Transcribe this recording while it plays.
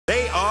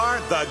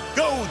the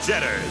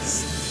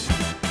Go-Jetters.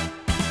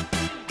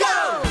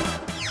 Go!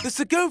 The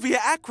Segovia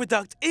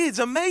Aqueduct is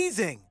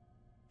amazing.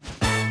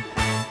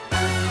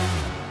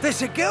 The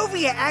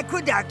Segovia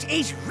Aqueduct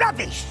is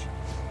rubbish.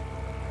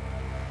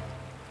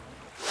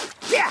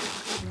 Yeah,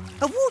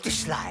 a water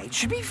slide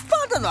should be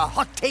fun on a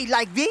hot day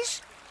like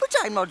this, but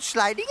I'm not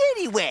sliding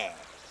anywhere.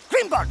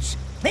 Grimbots,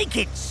 make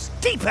it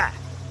steeper.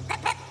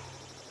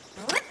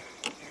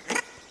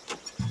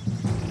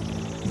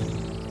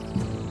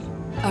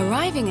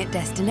 Arriving at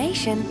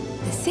destination,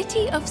 the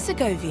city of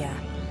Segovia.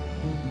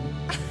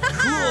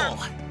 Cool.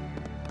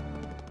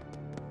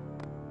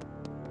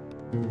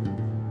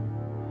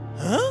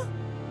 Huh?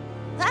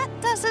 That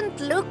doesn't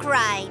look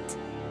right.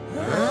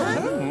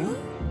 Huh?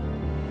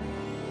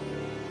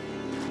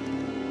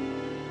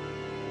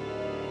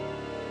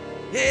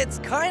 It's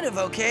kind of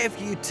okay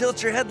if you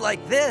tilt your head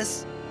like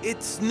this.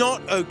 It's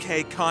not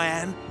okay,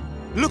 Kyan.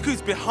 Look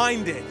who's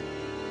behind it.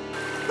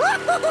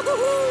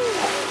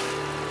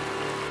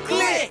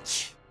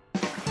 Glitch!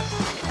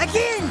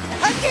 Again!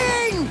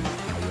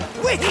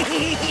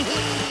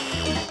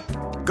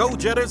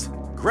 Go-Jetters,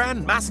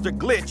 Grandmaster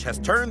Glitch has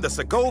turned the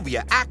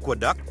Segovia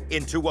Aqueduct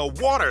into a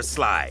water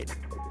slide.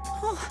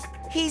 Oh,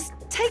 he's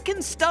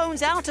taken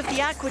stones out of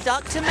the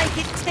aqueduct to make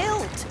it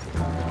tilt.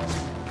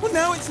 Well,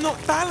 now it's not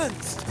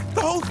balanced.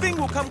 The whole thing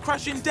will come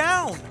crashing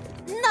down.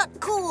 Not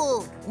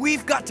cool.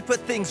 We've got to put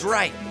things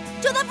right.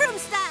 To the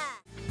broomstick!